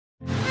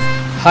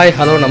Hi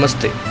hello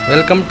నమస్తే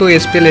welcome to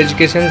SPL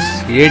educations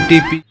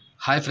ATP.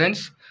 Hi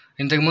friends,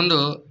 ఇంతకుముందు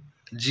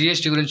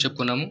GST గురించి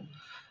చెప్పుకున్నాము.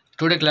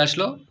 టుడే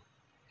క్లాస్లో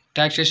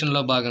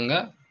ట్యాక్సేషన్లో భాగంగా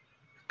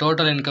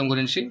టోటల్ ఇన్కమ్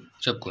గురించి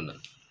చెప్పుకుందాం.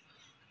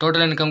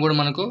 టోటల్ ఇన్కమ్ కూడా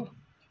మనకు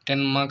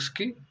 10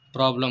 మార్క్స్కి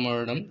ప్రాబ్లం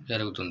అవ్వడం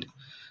జరుగుతుంది.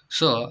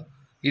 సో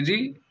ఇది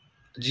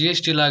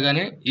జిఎస్టీ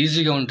లాగానే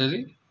ఈజీగా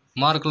ఉంటుంది,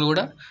 మార్కులు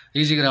కూడా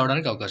ఈజీగా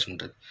రావడానికి అవకాశం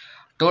ఉంటుంది.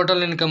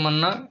 టోటల్ ఇన్కమ్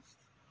అన్నా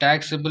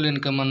ట్యాక్సిబుల్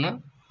ఇన్కమ్ అన్నా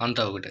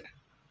అంతా ఒకటే.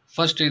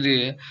 ఫస్ట్ ఇది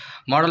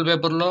మోడల్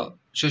పేపర్లో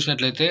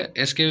చూసినట్లయితే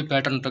ఎస్కేవి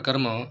ప్యాటర్న్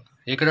ప్రకారం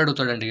ఎక్కడ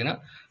అడుగుతాడంటే ఇక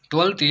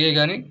 12th ఏ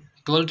కానీ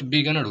 12th బి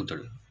కానీ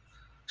అడుగుతాడు.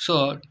 సో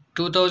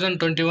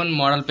 2021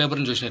 మోడల్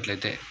పేపర్ని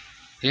చూసినట్లయితే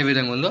ఏ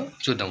విధంగా ఉందో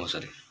చూద్దాం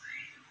ఒకసారి.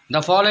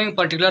 The following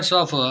particulars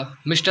of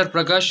mister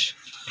Prakash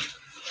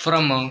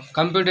from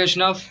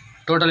computation of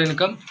total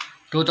income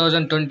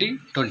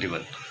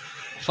 2020-21.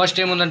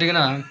 First ఏముందంటే ఇక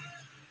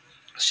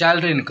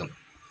శాలరీ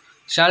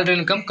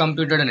ఇన్కమ్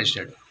కంప్యూటెడ్ అని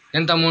ఇచ్చాడు.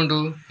 ఎంత amount?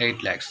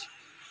 8 lakhs.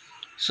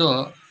 So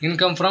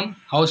income from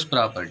house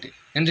property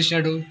ఎంత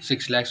ఇచ్చినాడు?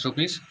 6 lakhs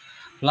rupees.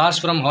 Loss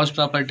from house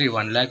property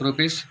 1 lakh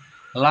rupees.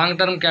 Long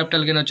term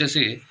capital gain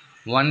వచ్చేసి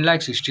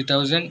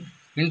 1,60,000.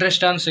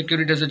 Interest on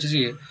securities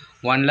వచ్చేసి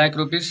 1 lakh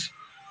rupees.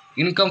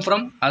 Income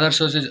from other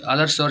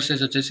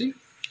sources వచ్చేసి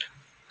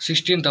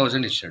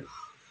 16,000 ఇచ్చాడు.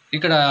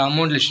 ఇక్కడ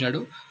అమౌంట్లు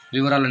ఇచ్చినాడు,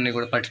 వివరాలన్నీ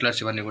కూడా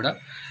పర్టికులర్స్ ఇవన్నీ కూడా.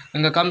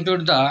 ఇంకా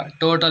compute the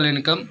total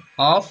income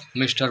of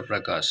mister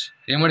Prakash.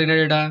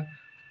 ఏమడిగినాడా?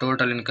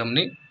 Total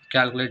ఇన్కమ్ని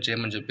calculate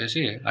చేయమని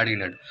చెప్పేసి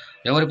అడిగినాడు.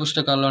 ఎవరి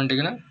పుస్తకాల్లో అంటే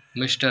కనుక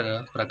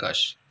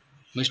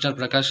మిస్టర్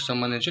ప్రకాష్కి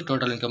సంబంధించి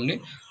టోటల్ ఇన్కమ్ని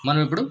మనం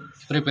ఇప్పుడు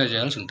ప్రిపేర్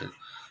చేయాల్సి ఉంటుంది.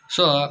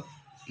 సో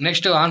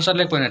నెక్స్ట్ ఆన్సర్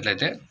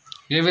లేకపోయినట్లయితే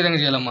ఏ విధంగా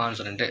చేయాలమ్మా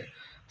ఆన్సర్ అంటే,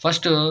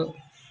 ఫస్ట్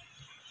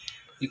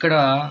ఇక్కడ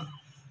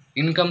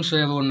ఇన్కమ్స్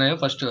ఏవి ఉన్నాయో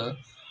first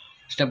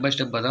step by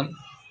step పదాం.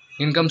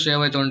 Incomes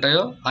ఏవైతే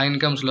ఉంటాయో ఆ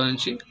ఇన్కమ్స్లో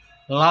నుంచి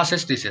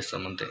లాసెస్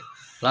తీసేస్తాం, అంతే.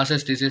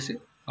 లాసెస్ తీసేసి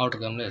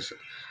అవుటర్ కమ్లో వేస్తాం.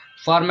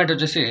 ఫార్మాట్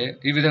వచ్చేసి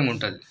ఈ విధంగా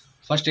ఉంటుంది.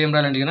 ఫస్ట్ ఏం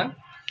రాయాలంటే కనుక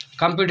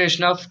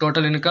computation of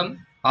total income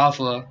of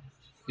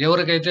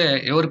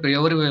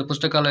ఎవరి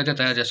పుస్తకాలు అయితే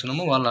తయారు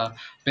చేస్తున్నామో వాళ్ళ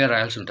పేరు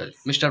రాయాల్సి ఉంటుంది.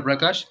 Mister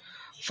Prakash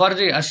for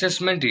the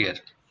assessment year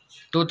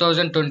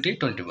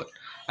 2020-21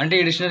 అంటే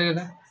ఈ డిక్షనరీ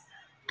కదా.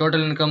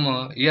 టోటల్ ఇన్కమ్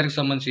ఇయర్కి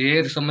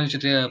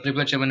సంబంధించి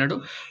ప్రిపేర్ చేయమన్నాడు.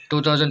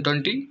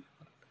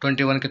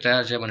 2020-21కి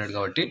తయారు చేయమన్నాడు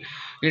కాబట్టి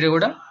ఇది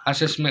కూడా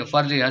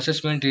ఫర్ ది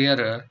అసెస్మెంట్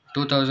ఇయర్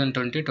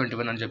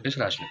 2020-21 అని చెప్పేసి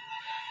రాసినాడు.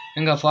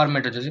 ఇంకా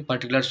ఫార్మాట్ వచ్చేసి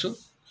పర్టికులర్స్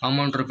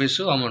అమౌంట్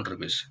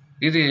రూపీస్.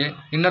 ఇది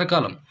ఇన్నర్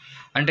కాలం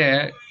అంటే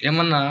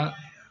ఏమన్నా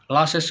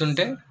లాసెస్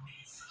ఉంటే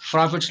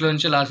ప్రాఫిట్స్లో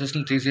నుంచి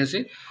లాసెస్ని తీసేసి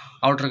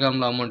అవుటర్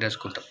కాలంలో అమౌంట్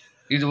వేసుకుంటాం.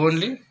 ఇది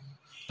ఓన్లీ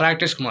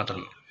ప్రాక్టీస్కి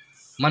మాత్రమే.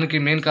 మనకి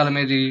మెయిన్ కాలం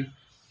ఏది?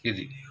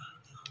 ఇది.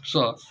 సో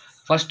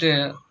ఫస్ట్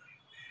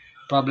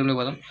ప్రాబ్లంలో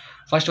పోదాం.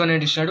 ఫస్ట్ వన్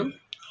ఏంటి ఇచ్చినాడు?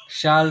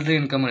 శాలరీ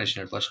ఇన్కమ్ అని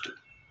ఇచ్చినాడు. ఫస్ట్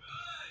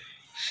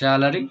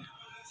శాలరీ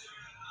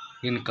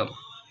ఇన్కమ్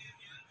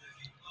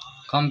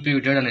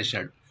కంప్యూటెడ్ అని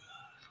ఇచ్చినాడు.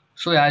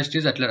 సో యాజ్ ఇట్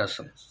ఈజ్ అట్లే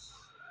రాస్తాం.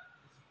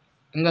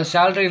 ఇంకా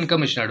శాలరీ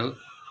ఇన్కమ్ ఇచ్చినాడు.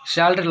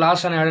 శాలరీ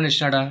లాస్ అని యాడని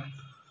ఇచ్చినాడా?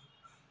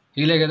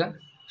 ఇలే కదా.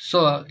 సో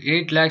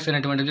 8 lakhs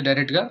అనేటువంటిది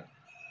డైరెక్ట్గా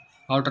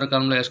అవుటర్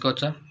కాలంలో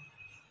వేసుకోవచ్చా?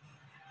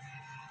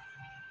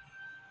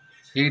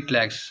 8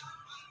 lakhs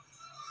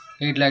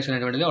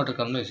అనేటువంటిది అవుటర్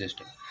కాలంలో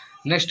వేసేస్తాం.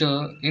 Next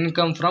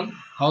income from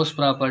house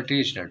property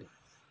ఇచ్చినాడు.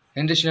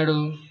 ఎంత ఇచ్చినాడు?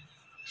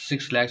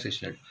 6 lakhs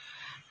ఇచ్చినాడు.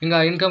 ఇంకా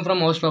ఇన్కమ్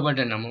ఫ్రమ్ హౌస్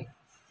ప్రాపర్టీ అన్నాము,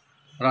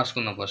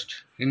 రాసుకుందాం. First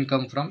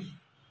income from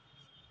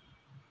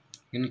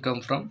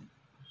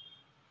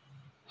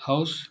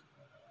house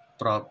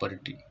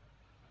property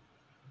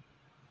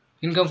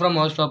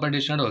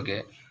ఇచ్చినాడు. ఓకే,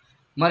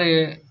 మరి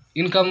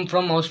ఇన్కమ్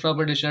ఫ్రమ్ హౌస్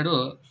ప్రాపర్టీ ఇచ్చినాడు.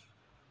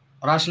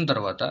 రాసిన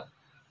తర్వాత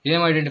ఏం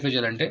ఐడెంటిఫై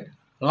చేయాలంటే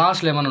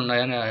లాస్లు ఏమైనా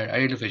ఉన్నాయని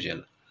ఐడెంటిఫై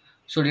చేయాలి.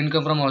 So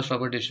income from house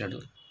property ఇచ్చినాడు.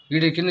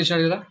 వీడి కింద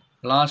ఇచ్చినాడు కదా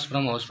loss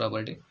from house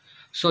property.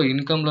 So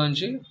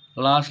ఇన్కంలోంచి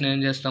లాస్ని ఏం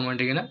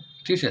చేస్తామంటే కింద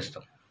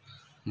తీసేస్తాం.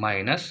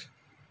 Minus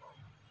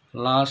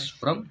loss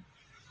from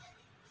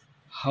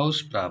house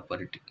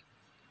property.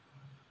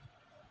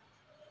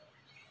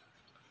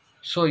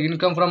 So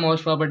income from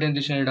house property ఎంత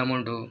ఇచ్చినాడు?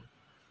 అమౌంట్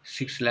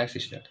 6 lakhs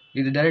ఇచ్చినాడు.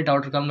 ఇది డైరెక్ట్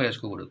అవుటర్ కాలంలో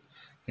వేసుకోకూడదు,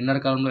 ఇన్నర్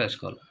కాలంలో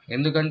వేసుకోవాలి.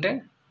 ఎందుకంటే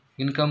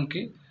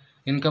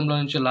ఇన్కంలో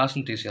నుంచి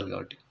లాస్ని తీసేయాలి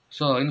కాబట్టి.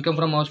 So income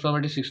from house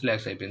property 6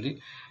 lakhs అయిపోయింది.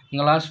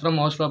 ఇంకా లాస్ ఫ్రమ్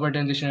హౌస్ ప్రాపర్టీ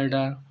ఎంత ఇచ్చినాడ?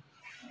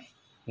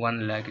 1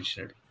 lakh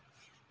ఇచ్చినాడు.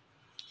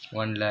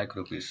 1 lakh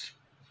రూపీస్.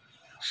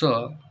 సో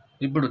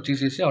ఇప్పుడు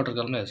తీసేసి అవుటర్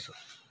కాలంలో వేస్తాం.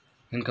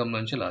 ఇన్కమ్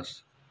నుంచి లాస్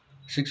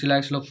 6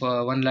 lakhsలో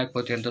 1 lakh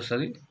పోతే ఎంత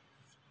వస్తుంది?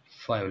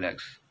 5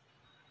 lakhs.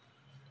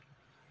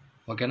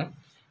 ఓకేనా.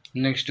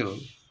 Next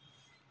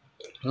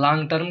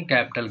long term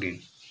capital gain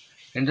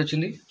ఎంత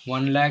వచ్చింది?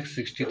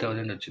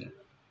 1,60,000 వచ్చింది.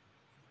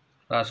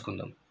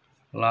 రాసుకుందాం.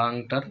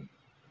 లాంగ్ టర్మ్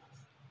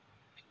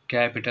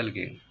క్యాపిటల్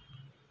గెయిన్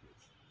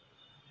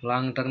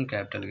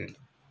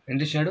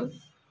ఎంత ఇచ్చినాడు?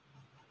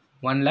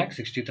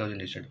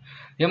 1,60,000 ఇచ్చాడు.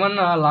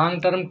 ఏమన్నా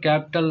లాంగ్ టర్మ్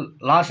క్యాపిటల్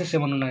లాసెస్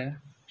ఏమన్నా ఉన్నాయా?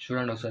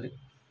 చూడండి ఒకసారి.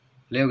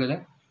 లేవు కదా.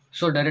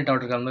 సో డైరెక్ట్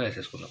అవుటర్ కాలంలో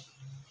వేసేసుకుందాం.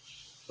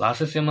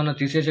 లాసెస్ ఏమన్నా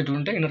తీసేసేటి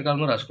ఉంటే ఇన్నర్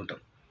కాలంలో రాసుకుంటాం.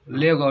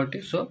 లేవు కాబట్టి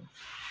సో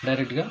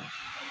డైరెక్ట్గా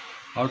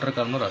అవుటర్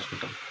కాలంలో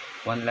రాసుకుంటాం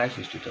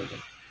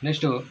 1,60,000.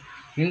 నెక్స్ట్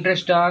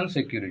ఇంట్రెస్ట్ ఆన్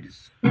సెక్యూరిటీస్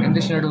ఎంత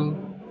ఇచ్చినాడు,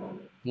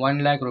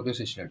 1,00,000 రూపీస్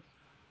ఇచ్చినాడు.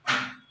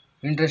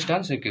 ఇంట్రెస్ట్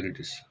ఆన్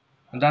సెక్యూరిటీస్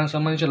దానికి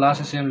సంబంధించి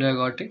లాసెస్ ఏం లేవు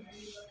కాబట్టి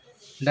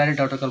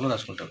డైరెక్ట్ అవుటర్ కాలంలో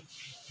రాసుకుంటాం.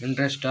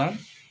 ఇంట్రెస్ట్ ఆన్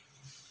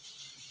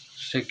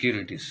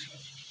సెక్యూరిటీస్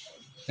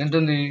ఎంత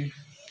ఉంది,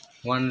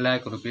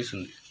 1,00,000 రూపీస్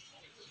ఉంది,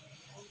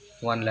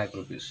 1,00,000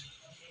 rupees.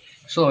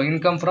 So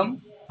income from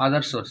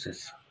other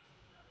sources,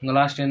 ఇంకా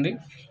లాస్ట్ ఏంది,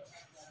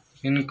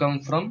 income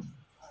from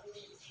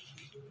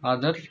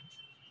other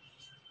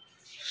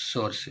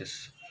sources.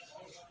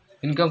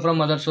 Income from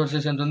other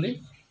sources ఎంత ఉంది,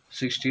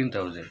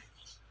 16,000.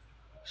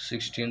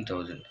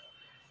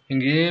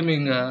 ఇంకేమి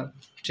ఇంకా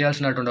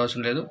చేయాల్సినటువంటి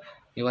అవసరం లేదు,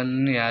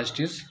 ఇవన్నీ యాజ్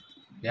ఇట్ ఈస్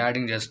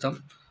యాడింగ్ చేస్తాం.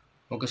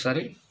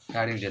 ఒకసారి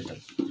యాడింగ్ చేద్దాం.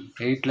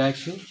 8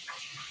 lakhs,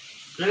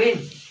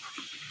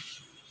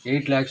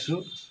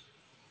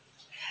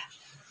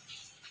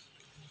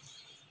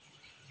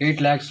 8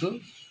 lakhs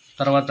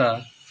తర్వాత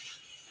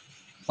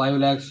 5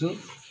 lakhs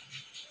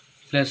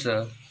ప్లస్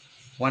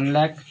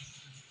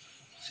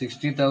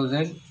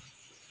 1,60,000,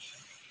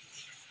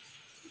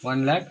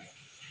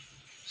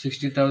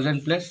 1,60,000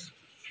 ప్లస్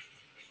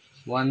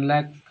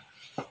 1,00,000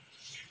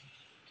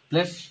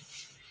 ప్లస్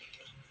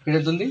ఇక్కడ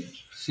ఎంత ఉంది,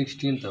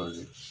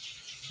 16,000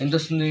 ఎంత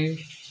వస్తుంది,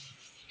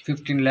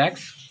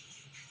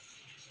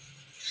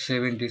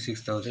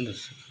 15,76,000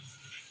 వస్తుంది.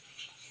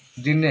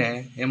 దీన్నే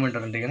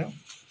ఏమంటారంటే ఇక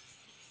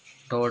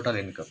టోటల్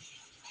ఇన్కమ్.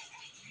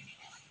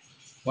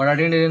 వాడు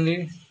అడిగింది ఏంది,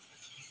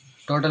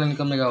 టోటల్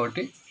ఇన్కమ్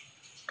కాబట్టి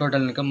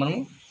టోటల్ ఇన్కమ్ మనము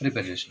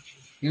ప్రిపేర్ చేసాం.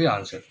 ఇది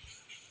ఆన్సర్.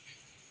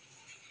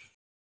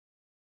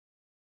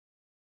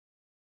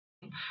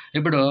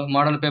 ఇప్పుడు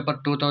మోడల్ పేపర్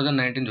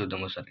 2019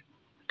 చూద్దాం ఒకసారి.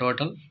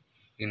 Total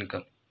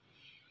income.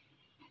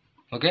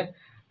 ఓకే,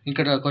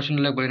 ఇక్కడ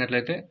క్వశ్చన్లోకి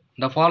పోయినట్లయితే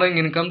the following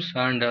incomes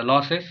and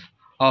losses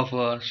of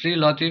Shri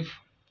లాతిఫ్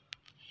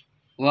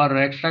were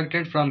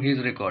extracted from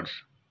his records.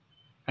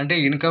 అంటే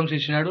ఇన్కమ్స్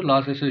ఇచ్చినాడు,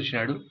 లాసెస్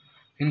ఇచ్చినాడు.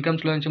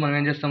 ఇన్కమ్స్లో నుంచి మనం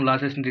ఏం చేస్తాం,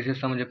 లాసెస్ని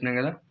తీసేస్తామని చెప్పినాం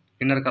కదా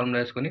ఇన్నర్ కాలంలో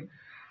వేసుకొని.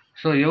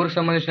 సో ఎవరికి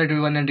సంబంధించినవి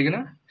ఇవన్నీ అంటే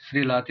శ్రీ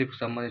లాతిఫ్కి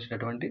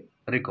సంబంధించినటువంటి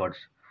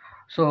records.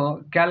 So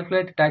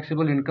calculate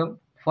taxable income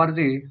for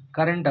the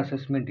current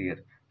assessment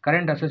year.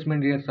 Current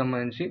assessment year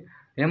సంబంధించి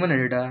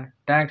ఏమన్నాడు,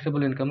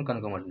 ట్యాక్సిబుల్ ఇన్కమ్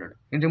కనుక్కోమంటున్నాడు.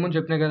 ఇంతకుముందు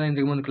చెప్పినా కదా,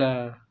 ఇంతకుముందు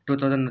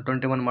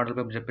 2021 మోడల్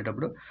పేపర్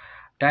చెప్పేటప్పుడు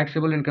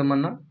ట్యాక్సిబుల్ ఇన్కమ్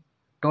అన్నా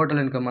టోటల్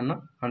ఇన్కమ్ అన్నా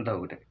అంతా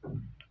ఒకటే.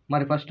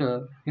 మరి first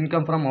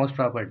income from house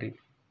property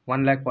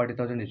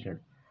 1,40,000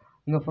 ఇచ్చినాడు.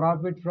 ఇంకా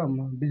ప్రాఫిట్ ఫ్రమ్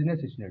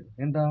బిజినెస్ ఇచ్చినాడు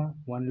ఎంత,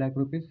 1,00,000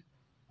 రూపీస్.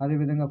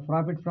 అదేవిధంగా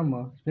ప్రాఫిట్ ఫ్రమ్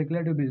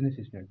స్పెక్యులేటివ్ బిజినెస్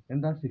ఇచ్చినాడు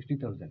ఎంత,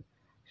 60,000.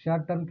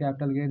 షార్ట్ టర్మ్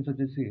క్యాపిటల్ గెయిన్స్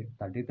వచ్చేసి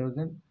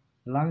 30,000.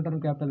 లాంగ్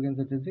టర్మ్ క్యాపిటల్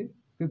గెయిన్స్ వచ్చేసి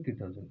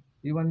 50,000.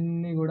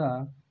 ఇవన్నీ కూడా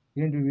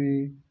ఏంటివి,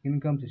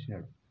 ఇన్కమ్స్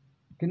ఇచ్చినాడు.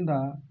 కింద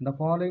the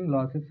following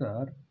losses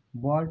are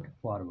బాల్ట్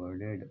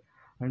forwarded.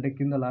 అంటే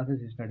కింద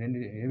లాసెస్ ఇచ్చినాడు.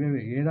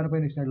 ఏ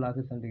దానిపైన ఇచ్చినాడు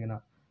లాసెస్ అంటే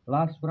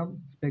లాస్ ఫ్రమ్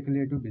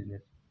స్పెక్యులేటివ్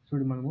బిజినెస్.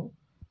 చూడు మనము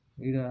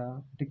ఇక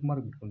టిక్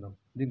మార్క్ పెట్టుకుందాం.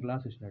 దీనికి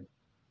లాస్ ఇచ్చినాడు.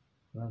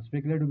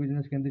 స్పెక్యులేటివ్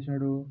బిజినెస్కి ఎంత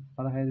ఇచ్చినాడు,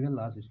 15,000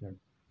 లాస్ ఇచ్చినాడు.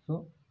 సో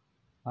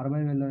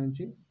 60,000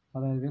 నుంచి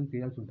 15,000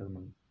 తీయాల్సి ఉంటుంది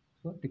మనం.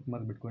 సో టిక్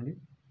మార్క్ పెట్టుకోండి.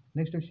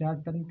 Next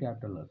short term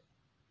capital loss.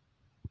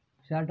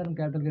 Short term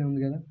capital gain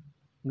ఉంది కదా,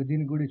 ఇంకా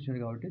దీనికి కూడా ఇచ్చినాడు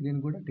కాబట్టి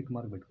దీనికి కూడా టిక్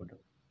మార్క్ పెట్టుకుంటాం.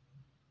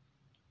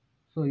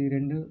 సో ఈ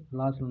రెండు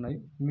లాస్లు ఉన్నాయి,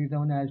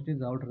 మిగతావన్నీ యాజ్ ఇట్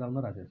ఈజ్ అవుటర్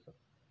కాలంలో రాసేస్తాం.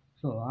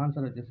 సో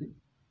ఆన్సర్ వచ్చేసి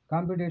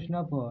competition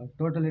of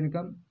total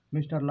income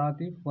mister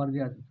లాతిఫ్ for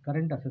the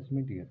current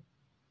assessment year.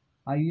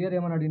 ఆ ఇయర్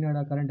ఏమని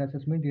అడిగినాడు, కరెంట్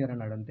అసెస్మెంట్ ఇయర్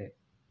అన్నాడు అంతే.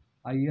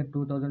 ఆ ఇయర్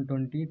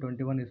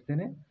 2020-21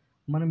 ఇస్తేనే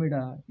మనం ఇక్కడ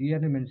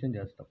ఇయర్ని మెన్షన్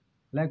చేస్తాం,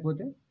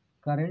 లేకపోతే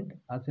కరెంట్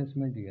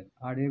అసెస్మెంట్ ఇయర్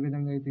ఆడ ఏ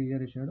విధంగా అయితే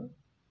ఇయర్ ఇచ్చినాడో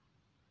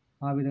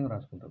ఆ విధంగా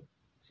రాసుకుంటాం.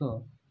 So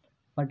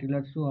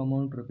particulars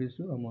amount rupees.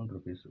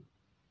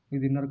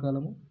 ఇది ఇన్నర్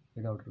కాలము,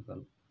 ఇది అవుటర్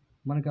కాలం.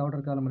 మనకి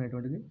అవుటర్ కాలం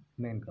అనేటువంటిది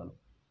మెయిన్ కాలం.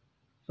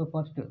 సో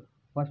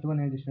ఫస్ట్ వన్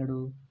ఏంటి ఇచ్చినాడు,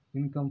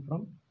 ఇన్కమ్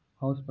ఫ్రమ్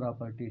హౌస్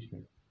ప్రాపర్టీ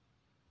ఇచ్చినాడు.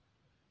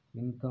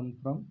 ఇన్కమ్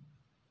ఫ్రమ్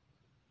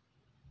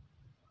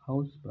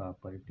హౌస్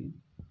ప్రాపర్టీ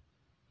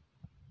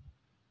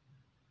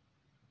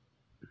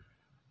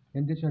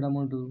ఎంత ఇచ్చినాడు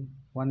అమౌంట్,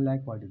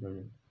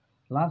 1,40,000.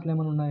 లాస్ట్లో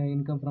ఏమైనా ఉన్నాయి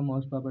ఇన్కమ్ ఫ్రమ్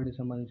హౌస్ ప్రాపర్టీ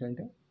సంబంధించి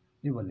అంటే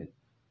ఇవ్వలేదు.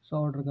 సో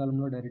అవుటర్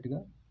కాలంలో డైరెక్ట్గా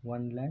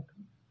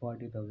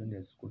 1,40,000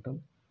 వేసుకుంటాం.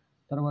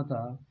 తర్వాత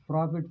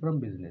ప్రాఫిట్ ఫ్రమ్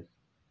బిజినెస్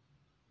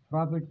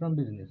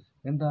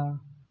ఎంత,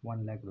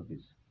 1,00,000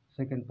 రూపీస్.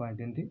 సెకండ్ పాయింట్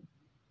ఏంటి,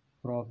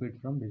 profit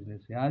from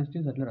business as it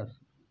is అట్లా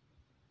రాస్తాం.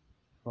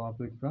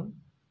 ప్రాఫిట్ ఫ్రమ్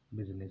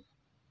బిజినెస్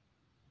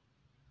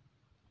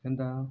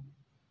ఎంత,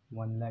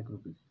 1,00,000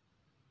 రూపీస్.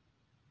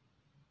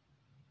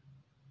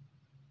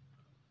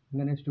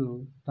 ఇంకా నెక్స్ట్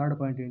థర్డ్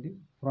పాయింట్ ఏంటి,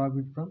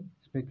 profit from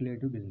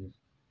speculative business.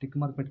 Tick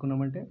mark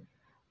పెట్టుకున్నామంటే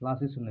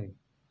లాసెస్ ఉన్నాయి.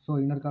 సో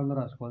ఇన్నర్ కాలంలో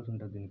రాసుకోవాల్సి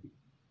ఉంటుంది దీనికి.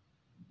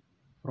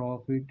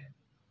 ప్రాఫిట్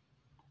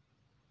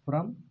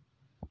ఫ్రమ్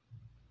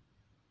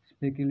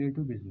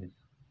స్పెక్యులేటివ్ బిజినెస్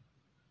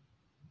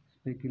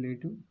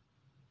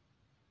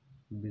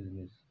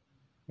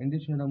ఎంత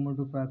ఇచ్చినాడు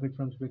amount, profit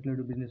from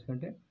speculative business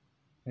కంటే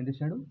ఎంత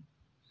ఇచ్చినాడు,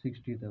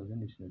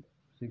 60,000 ఇచ్చినాడు.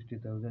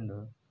 60,000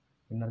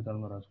 ఇన్నర్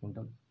కాలంలో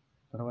రాసుకుంటాం.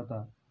 తర్వాత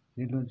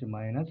దీంట్లో నుంచి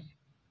మైనస్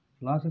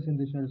లాసెస్ ఎంత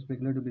ఇచ్చినాడు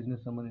స్పెక్యులేటివ్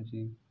బిజినెస్ సంబంధించి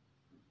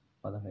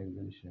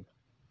 15,000 ఇచ్చినాడు.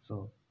 So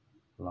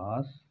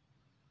loss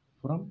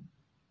from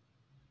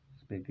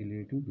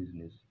speculative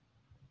business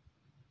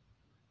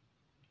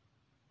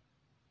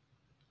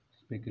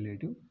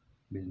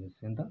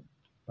ఎంత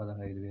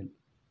 15,000.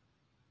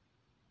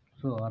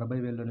 సో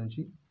 60,000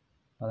 నుంచి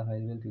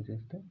 15,000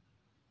 తీసేస్తే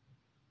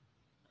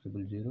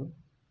 000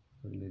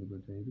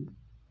 లేకపోతే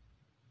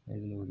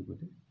 5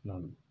 లేకపోతే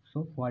 4. సో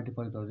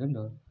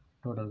 45,000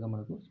 టోటల్గా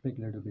మనకు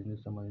స్పెక్యులేటివ్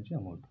బిజినెస్ సంబంధించి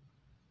అమౌంట్.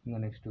 ఇంకా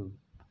నెక్స్ట్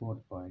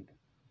ఫోర్త్ పాయింట్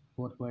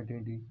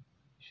ఏంటి,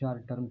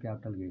 షార్ట్ టర్మ్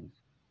క్యాపిటల్ గెయిన్స్.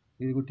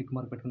 ఇది కూడా టిక్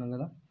మార్క్ పెట్టుకున్నాం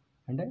కదా,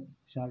 అంటే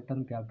షార్ట్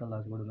టర్మ్ క్యాపిటల్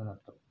లాస్ కూడా ఉందని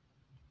అర్థం.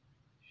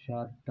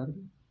 షార్ట్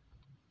టర్మ్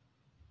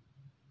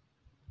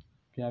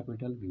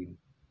క్యాపిటల్ గెయిన్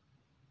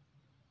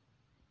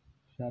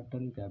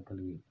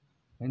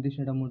ఎంత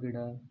ఇచ్చినట్టు అమౌంట్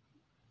ఇక్కడ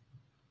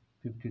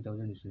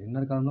 50,000 ఇచ్చింది.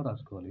 ఇన్నర్ కాలంలో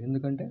రాసుకోవాలి,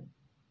 ఎందుకంటే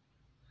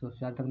so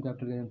short term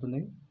capital gain ఎంత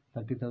ఉన్నాయి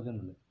 30,000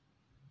 ఉన్నాయి.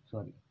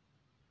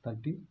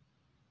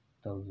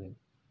 30,000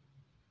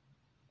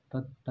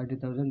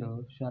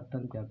 షార్ట్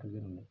టర్మ్ క్యాపిటల్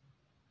గెయిన్ ఉన్నాయి.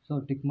 So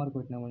tick mark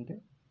పెట్టినామంటే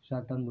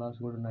short term loss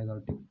కూడా ఉన్నాయి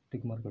కాబట్టి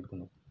టిక్ మార్క్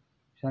పెట్టుకున్నాం.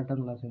 షార్ట్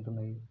టర్మ్ లాస్ ఎంత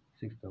ఉన్నాయి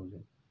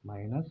 6,000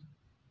 minus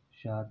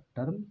short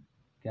term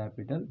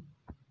capital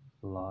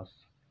loss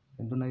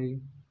ఎంత ఉన్నాయి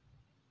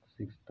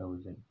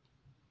 6,000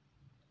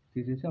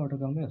 తీసేసి అవుటర్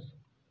కాలంలో వేస్తాం.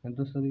 ఎంత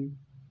వస్తుంది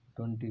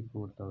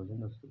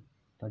 24,000 వస్తుంది.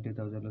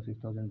 30,000లో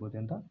 6,000 పోతే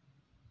ఎంత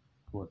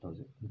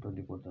 4,000,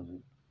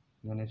 24,000.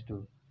 ఇంకా next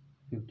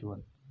fifth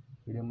one,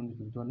 ఇదేముంది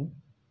fifth one,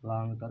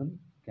 long term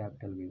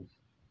capital gains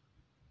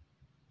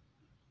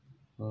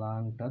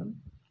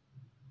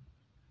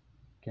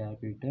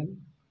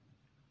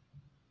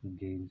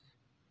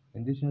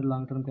ఎంత ఇచ్చినాడు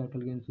లాంగ్ టర్మ్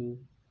క్యాపిటల్ గెయిన్స్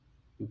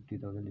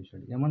 50,000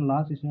 ఇచ్చినాడు. ఏమన్నా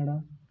loss ఇచ్చినాడా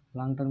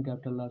long term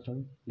capital loss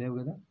లేవు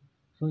కదా.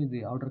 సో ఇది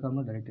అవుటర్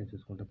కాలంలో డైరెక్ట్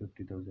వేసేసుకుంటా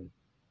 50,000.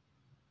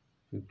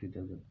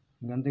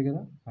 ఇంకంతే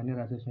కదా, అన్నీ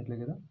రాసేసినట్లే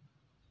కదా.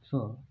 సో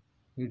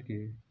వీటికి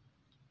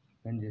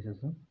ఎండ్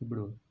చేసేస్తాం.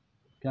 ఇప్పుడు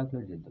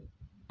క్యాల్కులేట్ చేద్దాం.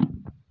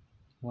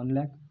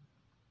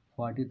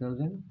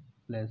 1,40,000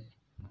 plus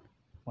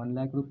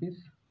 1,00,000 rupees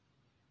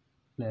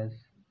plus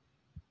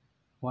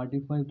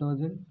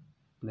 45,000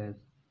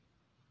 plus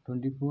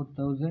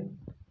 24,000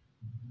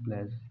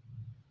 plus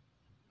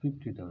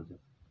 50,000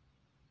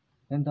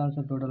 ఎంత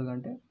ఆన్సర్ టోటల్గా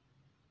అంటే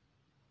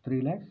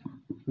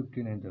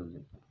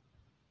 3,59,000.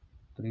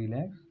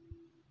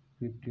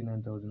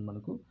 3,59,000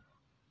 మనకు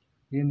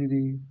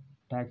ఏంది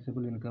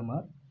taxable income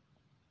or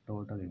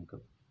total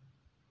income.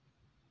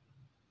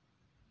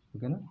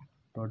 ఓకేనా,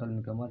 total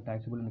income or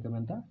taxable income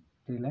ఎంత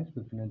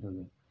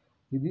 3,59,000.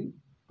 ఇది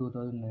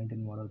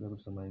 2019 మోడల్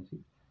పేపర్ సంబంధించి.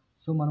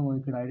 సో మనం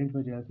ఇక్కడ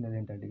ఐడెంటిఫై చేయాల్సినది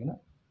ఏంటంటే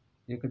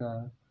ఇక్కడ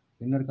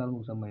ఇన్నర్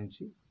కాలంకి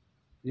సంబంధించి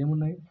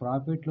ఏమున్నాయి,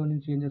 ప్రాఫిట్లో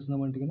నుంచి ఏం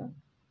చేస్తున్నామంటే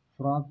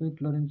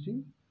ప్రాఫిట్లో నుంచి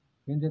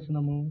ఏం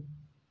చేస్తున్నాము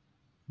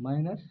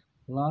మైనస్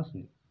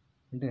లాస్ని,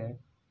 అంటే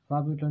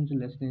ప్రాఫిట్లో నుంచి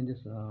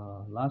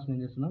లాస్ని ఏం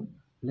చేస్తున్నాం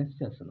లెస్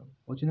చేస్తున్నాం.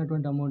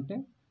 వచ్చినటువంటి అమౌంట్నే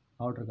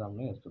అవుటర్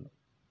కాలంలో వేస్తున్నాం.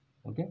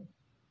 ఓకే,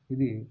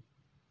 ఇది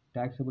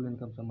ట్యాక్సిబుల్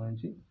ఇన్కమ్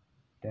సంబంధించి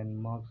 10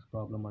 మార్క్స్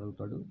ప్రాబ్లం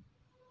అడుగుతాడు.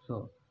 సో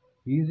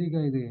ఈజీగా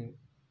ఇది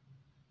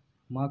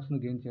మార్క్స్ను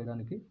గెయిన్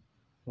చేయడానికి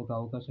ఒక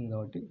అవకాశం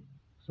కాబట్టి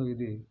సో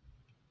ఇది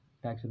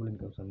ట్యాక్సిబుల్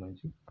ఇన్కమ్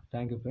సంబంధించి.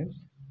 Thank you friends.